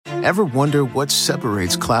Ever wonder what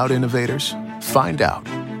separates cloud innovators? Find out.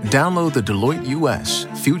 Download the Deloitte US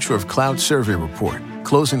Future of Cloud Survey Report,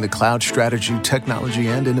 closing the cloud strategy, technology,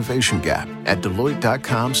 and innovation gap at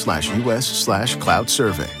Deloitte.com/US/cloud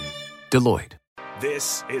survey. Deloitte.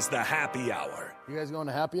 This is the Happy Hour. You guys going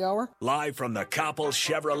to happy hour? Live from the Coppel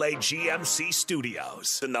Chevrolet GMC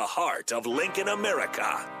studios in the heart of Lincoln,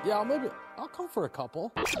 America. Yeah, I'll come for a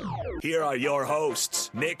couple. Here are your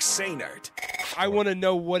hosts, Nick Sainert. I want to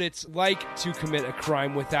know what it's like to commit a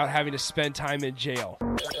crime without having to spend time in jail.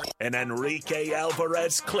 And Enrique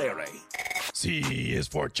Alvarez Clary. C is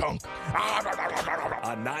for chunk.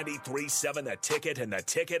 On 93.7 The Ticket and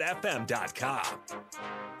theticketfm.com.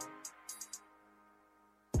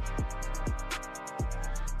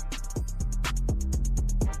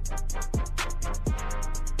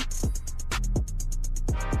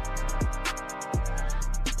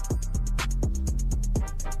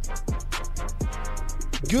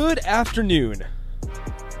 Good afternoon.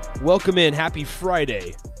 Welcome in. Happy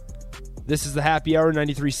Friday. This is the Happy Hour,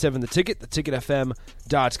 93.7 The Ticket,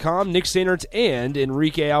 theticketfm.com. Nick Sainert and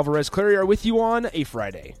Enrique Alvarez Clary are with you on a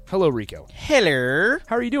Friday. Hello, Rico. Hello.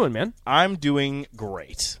 How are you doing, man? I'm doing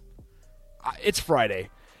great. It's Friday.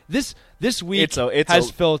 This week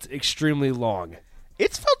has felt extremely long.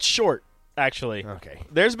 It's felt short, actually. Okay.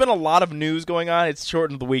 There's been a lot of news going on. It's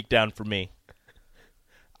shortened the week down for me.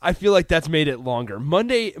 I feel like that's made it longer.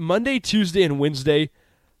 Monday, Tuesday, and Wednesday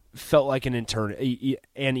felt like an eternity.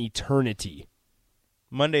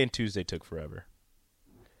 Monday and Tuesday took forever.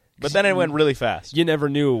 But then it went really fast. You never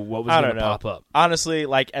knew what was going to pop up. Honestly,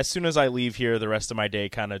 like as soon as I leave here, the rest of my day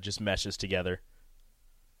kind of just meshes together.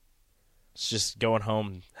 It's just going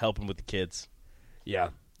home, helping with the kids. Yeah,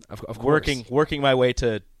 of course. Working my way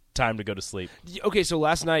to time to go to sleep. Okay, so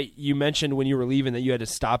last night you mentioned when you were leaving that you had to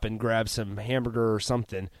stop and grab some hamburger or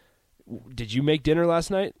something. Did you make dinner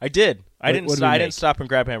last night? I did. I didn't stop and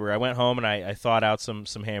grab hamburger. I went home and I thawed out some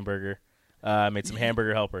hamburger. I made some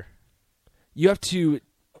hamburger helper.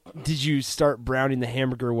 Did you start browning the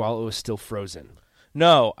hamburger while it was still frozen?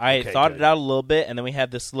 No, I thawed it out a little bit, and then we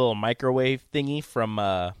had this little microwave thingy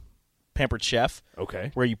from Pampered Chef.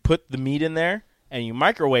 Okay. Where you put the meat in there and you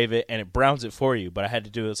microwave it and it browns it for you. But I had to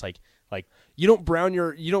do this like you don't brown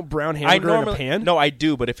hamburger in a pan? No, I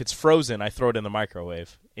do, but if it's frozen, I throw it in the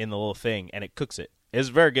microwave in the little thing and it cooks it. It's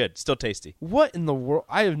very good, still tasty. What in the world?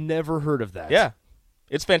 I have never heard of that. Yeah.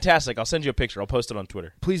 It's fantastic. I'll send you a picture. I'll post it on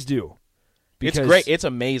Twitter. Please do. It's great. It's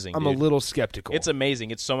amazing. I'm a little skeptical. It's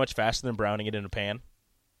amazing. It's so much faster than browning it in a pan.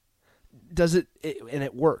 Does it and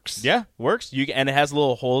it works. Yeah, works. And it has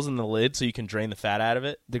little holes in the lid so you can drain the fat out of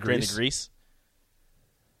it. Drain the grease.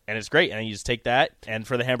 And it's great. And you just take that, and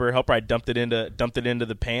for the hamburger helper, I dumped it into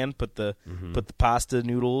the pan, put the pasta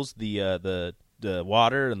noodles, the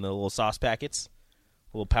water, and the little sauce packets,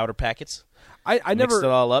 little powder packets. I never mixed it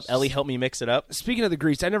all up. Ellie helped me mix it up. Speaking of the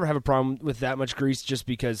grease, I never have a problem with that much grease just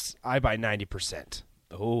because I buy 90%.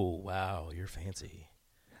 Oh, wow, you're fancy.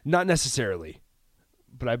 Not necessarily,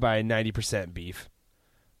 but I buy 90% beef.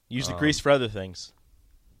 Use the grease for other things.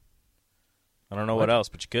 I don't know what else,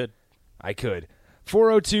 but you could. I could.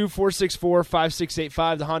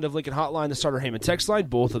 402-464-5685, the Honda of Lincoln hotline, the Starter Heyman text line.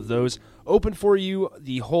 Both of those open for you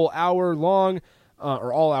the whole hour long,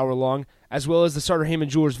 or all hour long, as well as the Starter Heyman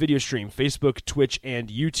Jewelers video stream, Facebook, Twitch, and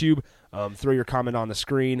YouTube. Throw your comment on the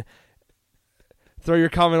screen.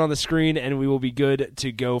 And we will be good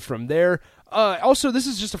to go from there. Also, this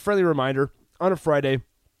is just a friendly reminder on a Friday.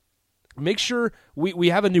 Make sure we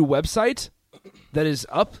have a new website that is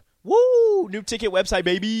up. Woo! New ticket website,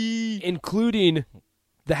 baby! Including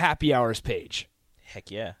the Happy Hours page.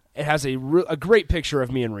 Heck yeah. It has a great picture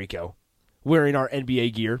of me and Rico wearing our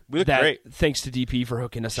NBA gear. We look great. Thanks to DP for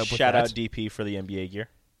hooking us up with that. Shout out DP for the NBA gear.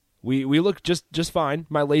 We look just fine.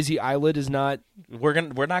 My lazy eyelid is not... We're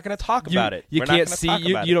not going to talk about it. You can't see...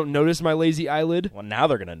 You don't notice my lazy eyelid? Well, now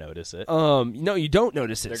they're going to notice it. No, you don't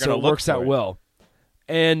notice it, so it works out well.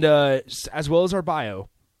 And as well as our bio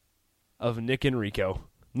of Nick and Rico.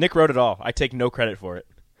 Nick wrote it all. I take no credit for it.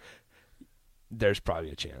 There's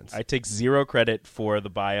probably a chance. I take zero credit for the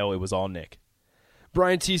bio. It was all Nick.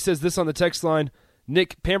 Brian T. says this on the text line.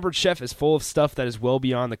 Nick, Pampered Chef is full of stuff that is well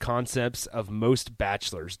beyond the concepts of most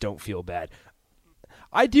bachelors. Don't feel bad.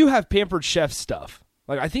 I do have Pampered Chef stuff.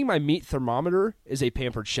 Like, I think my meat thermometer is a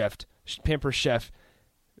Pampered Chef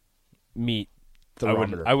meat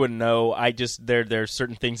thermometer. I wouldn't know. There's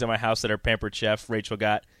certain things in my house that are Pampered Chef. Rachel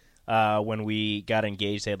got when we got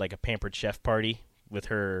engaged. They had like a Pampered Chef party with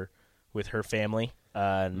her family,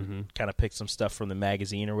 and kind of picked some stuff from the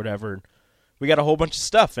magazine or whatever. And we got a whole bunch of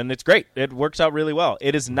stuff, and it's great. It works out really well.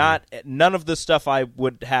 It is not none of the stuff I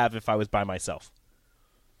would have if I was by myself.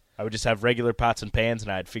 I would just have regular pots and pans,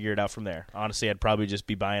 and I'd figure it out from there. Honestly, I'd probably just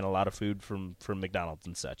be buying a lot of food from McDonald's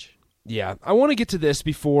and such. Yeah, I want to get to this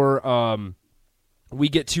before we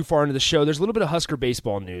get too far into the show. There's a little bit of Husker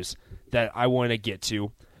baseball news that I want to get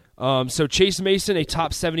to. So Chase Mason, a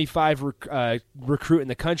top 75 recruit in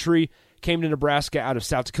the country, came to Nebraska out of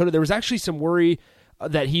South Dakota. There was actually some worry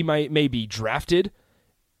that he may be drafted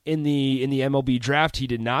in the MLB draft. He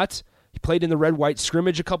did not. He played in the red-white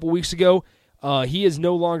scrimmage a couple weeks ago. He is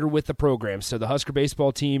no longer with the program, so the Husker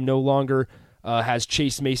baseball team no longer has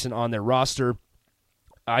Chase Mason on their roster.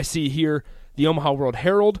 I see here the Omaha World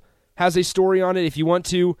Herald has a story on it if you want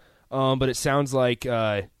to, but it sounds like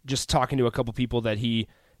just talking to a couple people that he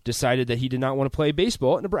decided that he did not want to play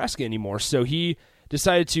baseball at Nebraska anymore. So he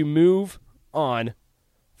decided to move on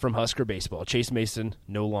from Husker baseball. Chase Mason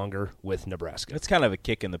no longer with Nebraska. It's kind of a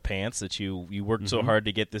kick in the pants that you worked so hard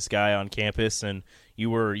to get this guy on campus, and you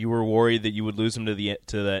were worried that you would lose him to the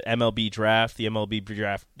MLB draft. The MLB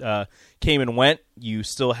draft came and went. You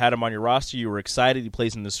still had him on your roster. You were excited. He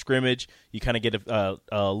plays in the scrimmage. You kind of get a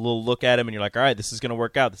little look at him, and you're like, all right, this is going to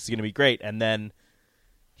work out. This is going to be great. And then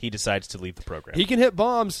he decides to leave the program. He can hit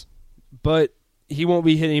bombs, but he won't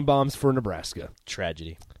be hitting bombs for Nebraska.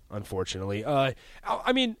 Tragedy. Unfortunately. I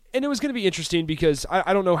mean, and it was going to be interesting because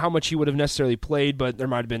I don't know how much he would have necessarily played, but there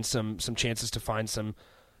might have been some chances to find some,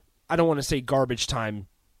 I don't want to say garbage time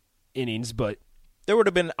innings, but there would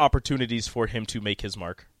have been opportunities for him to make his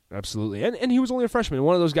mark. Absolutely. And he was only a freshman.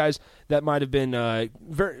 One of those guys that might have been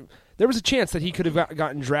there was a chance that he could have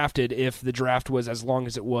gotten drafted if the draft was as long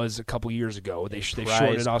as it was a couple years ago. They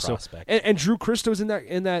shortened it also. And Drew Christo's in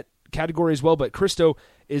that category as well, but Christo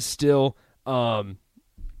is still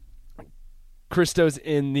Christo's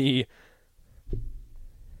in the.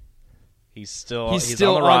 He's still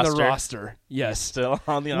on the roster. Yes, still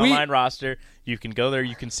on the online roster. You can go there.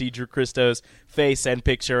 You can see Drew Christo's face and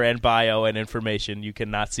picture and bio and information. You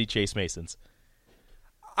cannot see Chase Mason's.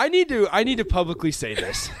 I need to publicly say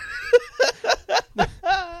this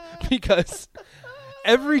because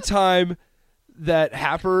every time that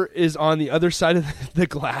Happer is on the other side of the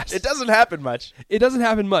glass, it doesn't happen much. It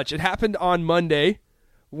happened on Monday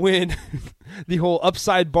when the whole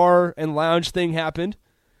upside bar and lounge thing happened.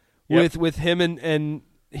 Yep. With him and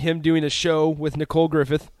him doing a show with Nicole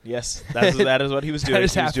Griffith. Yes, that is what he was doing.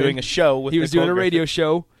 He was doing a show with Nicole Griffith. He was doing a radio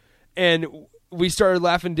show, and we started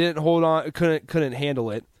laughing, didn't hold on, couldn't handle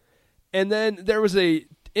it. And then there was a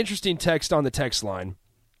interesting text on the text line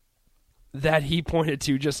that he pointed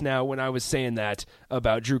to just now when I was saying that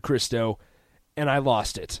about Drew Christo, and I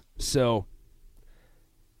lost it. So,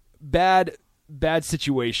 bad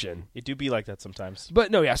situation. It do be like that sometimes. But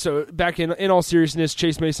no, yeah, so back in all seriousness,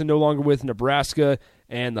 Chase Mason no longer with Nebraska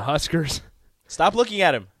and the Huskers. Stop looking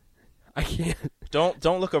at him. I can't.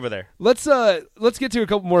 Don't look over there. Let's get to a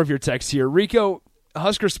couple more of your texts here. Rico,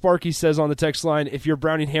 Husker Sparky says on the text line, if you're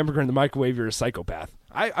browning hamburger in the microwave, you're a psychopath.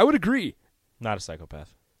 I would agree. Not a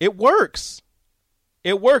psychopath. It works.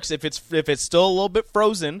 It works. If it's still a little bit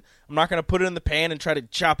frozen, I'm not going to put it in the pan and try to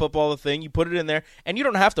chop up all the thing. You put it in there, and you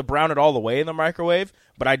don't have to brown it all the way in the microwave,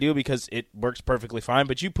 but I do because it works perfectly fine.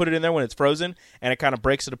 But you put it in there when it's frozen, and it kind of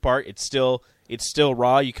breaks it apart. It's still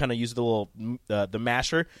raw. You kind of use the little the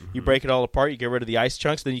masher. Mm-hmm. You break it all apart. You get rid of the ice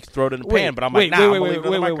chunks. Then you can throw it in the pan. But I'm like, nah, I'm going to leave it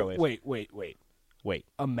in the microwave. Wait.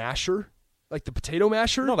 A masher? Like the potato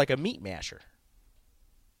masher? No, like a meat masher.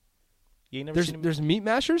 You ain't never seen there's meat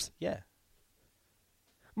mashers? Yeah.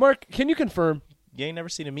 Mark, can you confirm? You ain't never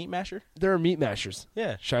seen a meat masher? There are meat mashers.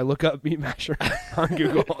 Yeah. Should I look up meat masher on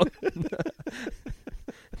Google?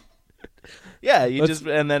 Yeah,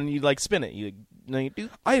 and then you like spin it. You do.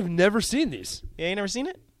 I have never seen these. Yeah, you never seen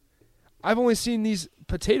it? I've only seen these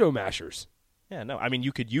potato mashers. Yeah, no. I mean,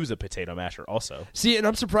 you could use a potato masher also. See, and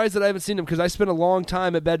I'm surprised that I haven't seen them because I spent a long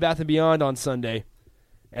time at Bed Bath & Beyond on Sunday.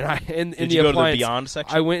 And Did you go to the Beyond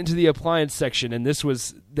section? I went into the appliance section, and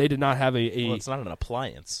they did not have a Well, it's not an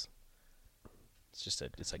appliance. It's just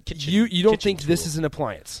it's a kitchen. You don't kitchen think tool. this is an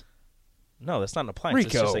appliance? No, that's not an appliance. Rico.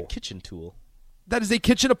 It's just a kitchen tool. That is a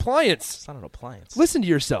kitchen appliance. It's not an appliance. Listen to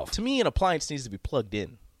yourself. To me, an appliance needs to be plugged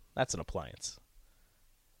in. That's an appliance.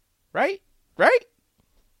 Right? Right?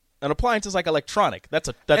 An appliance is like electronic. That's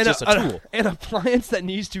just a tool. An appliance that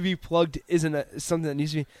needs to be plugged isn't something that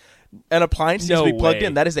needs to be. An appliance needs to be plugged way.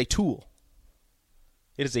 in. That is a tool.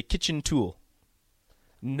 It is a kitchen tool.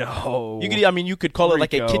 No. You could call it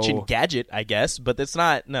like a kitchen gadget, I guess, but it's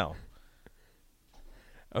not. No.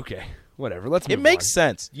 Okay. Whatever. Let's move It makes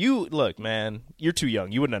on. sense. Look, man, you're too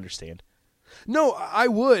young. You wouldn't understand. No, I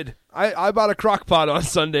would. I bought a crock pot on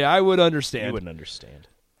Sunday. I would understand. You wouldn't understand.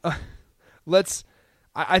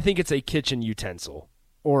 I think it's a kitchen utensil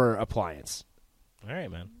or appliance. All right,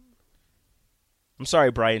 man. I'm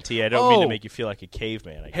sorry, Brian T. I don't mean to make you feel like a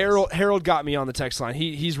caveman. I guess. Harold got me on the text line.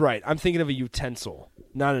 He's right. I'm thinking of a utensil,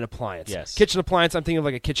 not an appliance. Yes. Kitchen appliance, I'm thinking of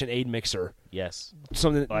like a KitchenAid mixer. Yes.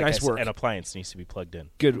 Something nice work. An appliance needs to be plugged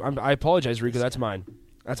in. Good. I apologize, Rico. That's mine.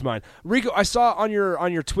 Rico, I saw on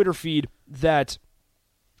your Twitter feed that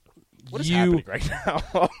what is happening right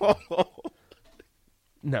now?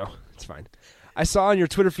 No, it's fine. I saw on your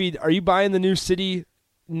Twitter feed, are you buying the new City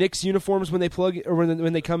Knicks uniforms when they plug or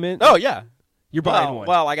when they come in? Oh, yeah. You're buying one.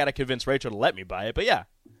 Well, I got to convince Rachel to let me buy it, but yeah.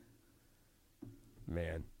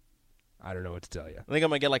 Man, I don't know what to tell you. I think I'm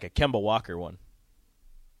going to get like a Kemba Walker one.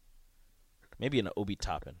 Maybe an Obi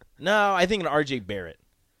Toppin. No, I think an RJ Barrett.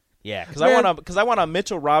 Yeah, because I want a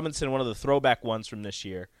Mitchell Robinson, one of the throwback ones from this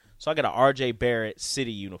year. So I got an RJ Barrett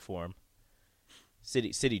City uniform.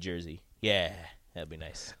 City jersey. Yeah, that'd be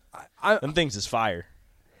nice. Them things is fire.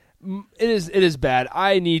 It is bad.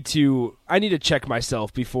 I need to check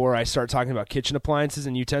myself before I start talking about kitchen appliances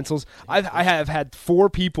and utensils. I have had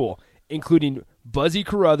 4 people, including Buzzy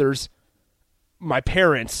Carruthers, my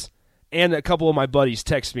parents, and a couple of my buddies,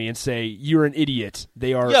 text me and say, "You're an idiot.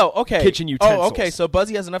 They are kitchen utensils." Oh, okay. So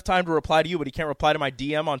Buzzy has enough time to reply to you, but he can't reply to my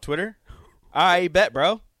DM on Twitter? I bet,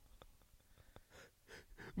 bro.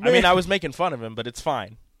 Man. I mean, I was making fun of him, but it's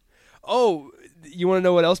fine. Oh, you want to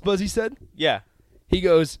know what else Buzzy said? Yeah. He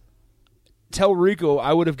goes, "Tell Rico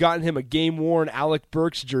I would have gotten him a game-worn Alec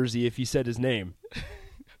Burks jersey if he said his name."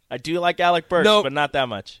 I do like Alec Burks, but not that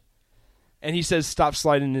much. And he says, "Stop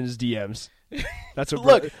sliding in his DMs." That's what.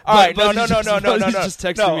 Look, all right, no. Just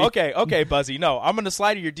texted me. Okay, Buzzy. No, I'm gonna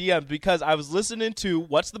slide to your DMs because I was listening to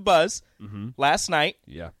What's the Buzz last night.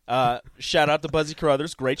 Yeah. Shout out to Buzzy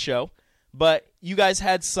Carruthers, great show. But you guys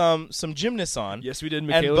had some gymnasts on. Yes, we did.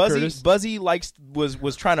 Michaela Curtis. Buzzy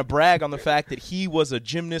was trying to brag on the fact that he was a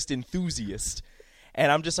gymnast enthusiast. And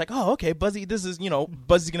I'm just like, oh, okay, Buzzy, this is,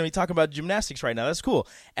 Buzzy's going to be talking about gymnastics right now. That's cool.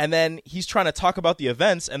 And then he's trying to talk about the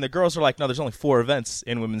events, and the girls are like, no, there's only 4 events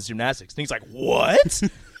in women's gymnastics. And he's like, what?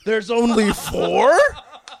 There's only 4?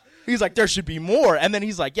 He's like, there should be more. And then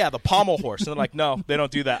he's like, yeah, the pommel horse. And they're like, no, they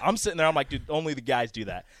don't do that. I'm sitting there. I'm like, dude, only the guys do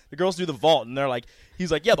that. The girls do the vault. And they're like, he's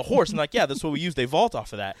like, yeah, the horse. And they're like, yeah, that's what we use. They vault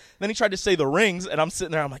off of that. Then he tried to say the rings. And I'm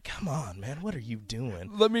sitting there. I'm like, come on, man. What are you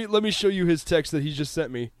doing? Let me show you his text that he just sent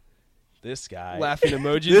me. This guy. Laughing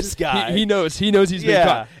emojis. This guy. He knows he's been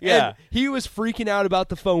caught. Yeah. And he was freaking out about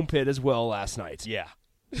the foam pit as well last night. Yeah.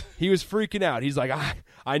 He was freaking out. He's like,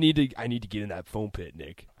 I need to get in that foam pit,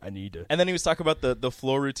 Nick. I need to. And then he was talking about the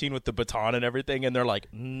floor routine with the baton and everything, and they're like,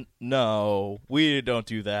 no, we don't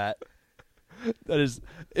do that.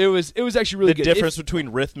 It was actually really good. The difference between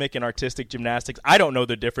rhythmic and artistic gymnastics, I don't know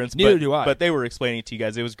the difference. Neither do I. But they were explaining it to you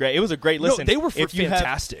guys. It was great. It was a great listen. No, they were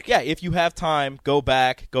fantastic. If you have time, go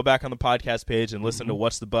back on the podcast page and listen to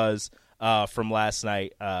What's the Buzz from last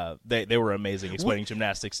night. They were amazing explaining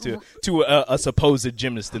gymnastics to a supposed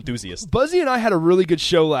gymnast enthusiast. Buzzy and I had a really good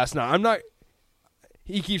show last night.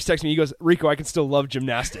 He keeps texting me. He goes, "Rico, I can still love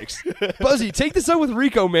gymnastics." Buzzy, take this up with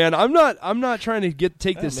Rico, man. I'm not trying to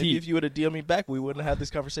take this maybe heat. If you would have DM'd me back, we wouldn't have had this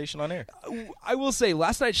conversation on air. I will say,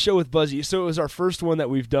 last night's show with Buzzy, so it was our first one that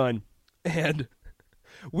we've done, and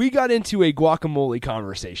we got into a guacamole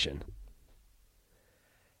conversation.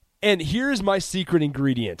 And here's my secret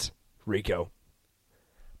ingredient, Rico.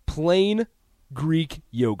 Plain Greek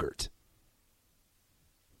yogurt.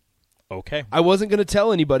 Okay. I wasn't going to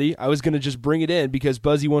tell anybody. I was going to just bring it in because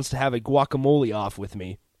Buzzy wants to have a guacamole off with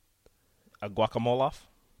me. A guacamole off?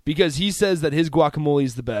 Because he says that his guacamole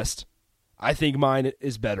is the best. I think mine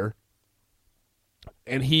is better.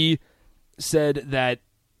 And he said that,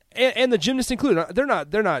 and the gymnasts included, they're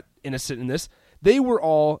not innocent in this. They were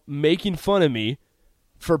all making fun of me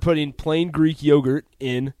for putting plain Greek yogurt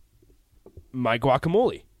in my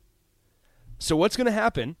guacamole. So what's going to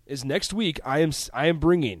happen is next week I am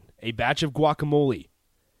bringing a batch of guacamole.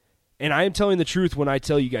 And I am telling the truth when I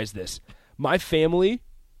tell you guys this. My family,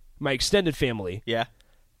 my extended family,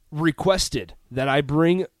 requested that I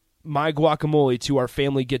bring my guacamole to our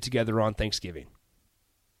family get-together on Thanksgiving.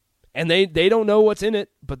 And they don't know what's in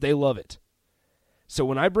it, but they love it. So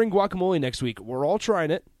when I bring guacamole next week, we're all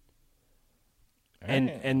trying it.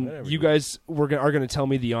 And you guys are going to tell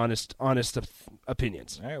me the honest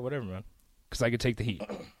opinions. All right, whatever, man. Because I could take the heat.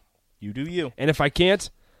 You do you. And if I can't,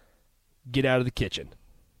 get out of the kitchen.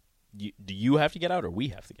 Do you have to get out or we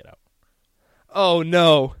have to get out? Oh,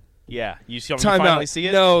 no. Yeah. You see time finally out. See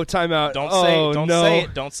it? No, time out. Don't say it. Don't no. say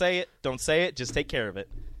it. Don't say it. Don't say it. Just take care of it.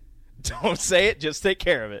 Don't say it. Just take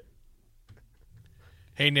care of it.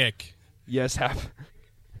 Hey, Nick. Yes, Hap.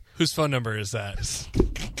 Whose phone number is that?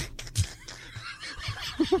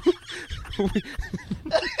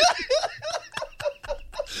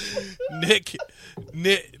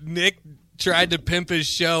 Nick tried to pimp his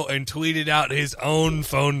show and tweeted out his own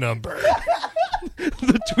phone number.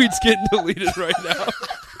 The tweet's getting deleted right now.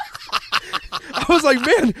 I was like,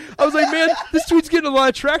 man, this tweet's getting a lot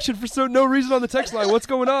of traction for no reason on the text line. What's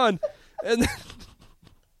going on? And then,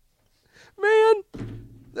 man,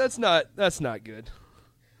 that's not good.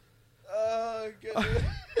 Good.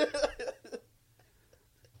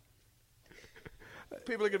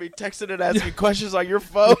 People are gonna be texting and asking questions on your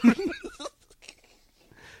phone.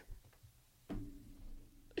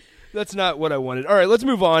 That's not what I wanted. All right, let's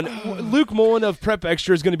move on. Luke Mullen of Prep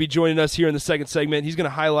Extra is going to be joining us here in the second segment. He's going to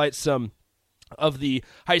highlight some of the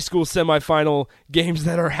high school semifinal games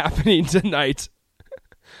that are happening tonight.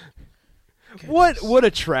 What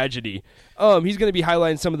a tragedy. He's going to be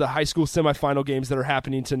highlighting some of the high school semifinal games that are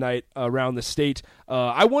happening tonight around the state.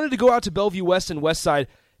 I wanted to go out to Bellevue West and West Side.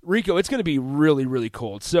 Rico, it's going to be really, really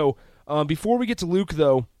cold. So before we get to Luke,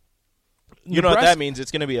 though, you know what that means? It's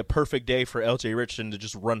going to be a perfect day for LJ Richardson to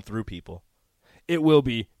just run through people. It will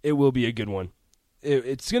be. It will be a good one.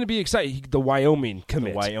 It's going to be exciting. The Wyoming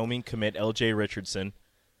commit. The Wyoming commit, LJ Richardson.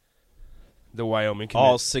 The Wyoming commit.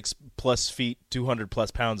 All 6+ feet,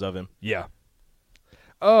 200+ pounds of him. Yeah.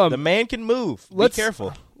 The man can move. Be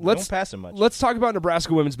careful. Don't pass him much. Let's talk about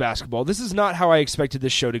Nebraska women's basketball. This is not how I expected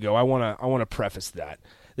this show to go. I want to preface that.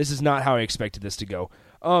 This is not how I expected this to go.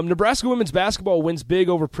 Nebraska women's basketball wins big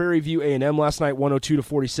over Prairie View A&M last night,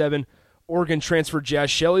 102-47. Oregon transfer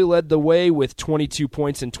Jazz Shelley led the way with 22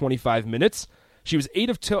 points in 25 minutes. She was 8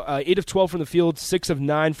 of 12 from the field, 6 of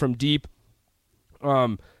 9 from deep.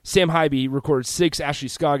 Sam Hybe recorded 6, Ashley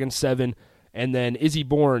Scoggins 7, and then Izzy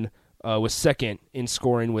Bourne was second in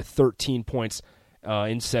scoring with 13 points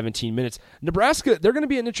in 17 minutes. Nebraska, they're going to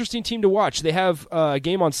be an interesting team to watch. They have a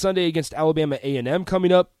game on Sunday against Alabama A&M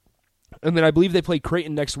coming up, and then I believe they play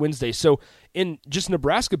Creighton next Wednesday. So in just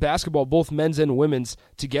Nebraska basketball, both men's and women's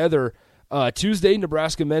together, Tuesday,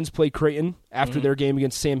 Nebraska men's play Creighton after their game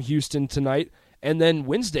against Sam Houston tonight. And then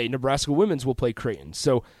Wednesday, Nebraska women's will play Creighton.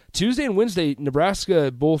 So Tuesday and Wednesday,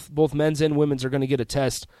 Nebraska, both men's and women's, are going to get a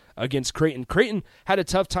test against Creighton. Creighton had a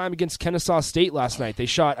tough time against Kennesaw State last night. They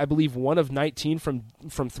shot, I believe, 1 of 19 from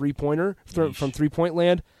three-point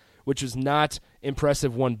land, which was not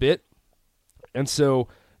impressive one bit. And so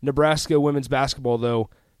Nebraska women's basketball, though,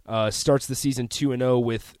 starts the season 2-0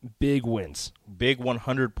 with big wins. Big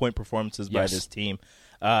 100-point performances by this team.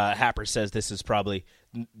 Happer says this is probably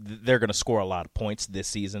they're going to score a lot of points this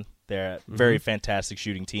season. They're a very fantastic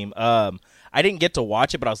shooting team. I didn't get to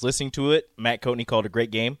watch it, but I was listening to it. Matt Coatney called a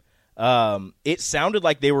great game. It sounded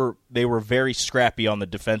like they were very scrappy on the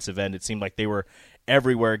defensive end. It seemed like they were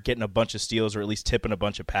everywhere, getting a bunch of steals or at least tipping a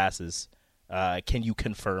bunch of passes. Can you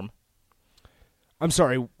confirm? I'm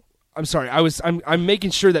sorry. I'm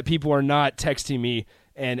making sure that people are not texting me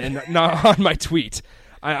and not on my tweet.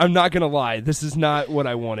 I'm not going to lie. This is not what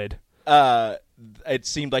I wanted. It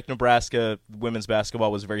seemed like Nebraska women's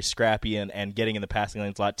basketball was very scrappy and getting in the passing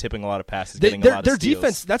lanes a lot, tipping a lot of passes, getting a lot of their steals.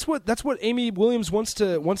 Defense. That's what Amy Williams wants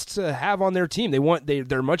to have on their team.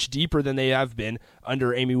 They're much deeper than they have been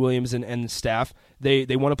under Amy Williams and staff.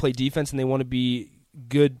 They want to play defense and they want to be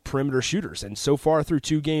good perimeter shooters. And so far through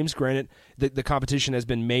 2 games, granted the competition has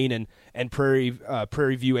been Maine and Prairie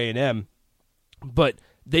View A&M, but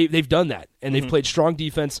they've done that and they've played strong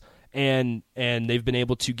defense and they've been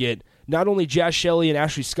able to get not only Jazz Shelley and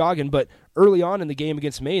Ashley Scoggin, but early on in the game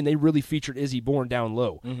against Maine, they really featured Izzy Bourne down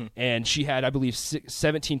low, and she had, I believe,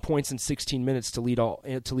 17 points in 16 minutes to lead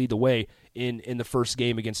the way in the first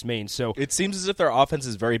game against Maine. So it seems as if their offense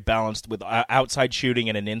is very balanced with outside shooting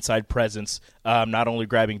and an inside presence, not only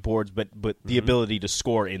grabbing boards but the ability to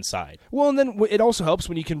score inside. Well, and then it also helps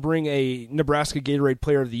when you can bring a Nebraska Gatorade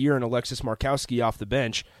Player of the Year and Alexis Markowski off the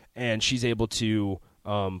bench, and she's able to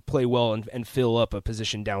play well and fill up a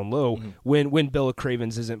position down low when Bella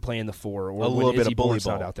Cravens isn't playing the 4 or when Izzy Bourne's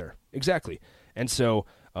not out there. Exactly. And so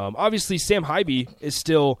obviously Sam Hybe is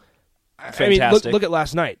still fantastic. I mean, look at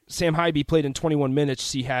last night. Sam Hybe played in 21 minutes.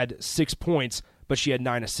 She had 6 points, but she had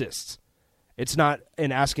 9 assists. It's not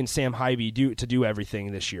an asking Sam Hybe to do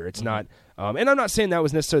everything this year. It's not, and I'm not saying that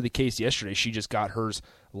was necessarily the case yesterday. She just got hers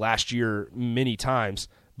last year many times.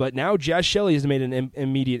 But now Jazz Shelley has made an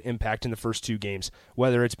immediate impact in the first 2 games,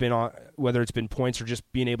 whether it's been points or just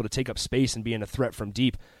being able to take up space and being a threat from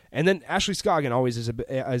deep. And then Ashley Scoggin always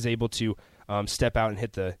is able to step out and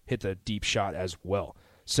hit the deep shot as well.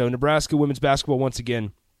 So Nebraska women's basketball once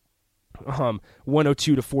again,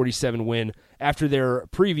 102-47 win after their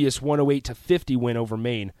previous 108-50 win over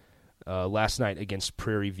Maine last night against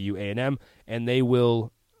Prairie View A&M, and they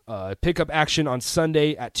will pick up action on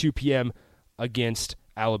Sunday at 2 p.m. against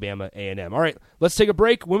Alabama A&M. All right, let's take a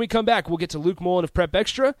break. When we come back, we'll get to Luke Mullen of Prep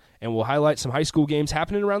Extra, and we'll highlight some high school games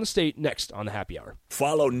happening around the state next on the Happy Hour.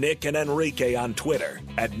 Follow Nick and Enrique on Twitter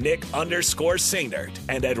at Nick_Sainert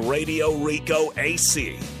and at Radio Rico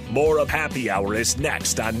AC. More of Happy Hour is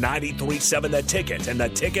next on 93.7 The Ticket and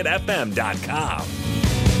theticketfm.com.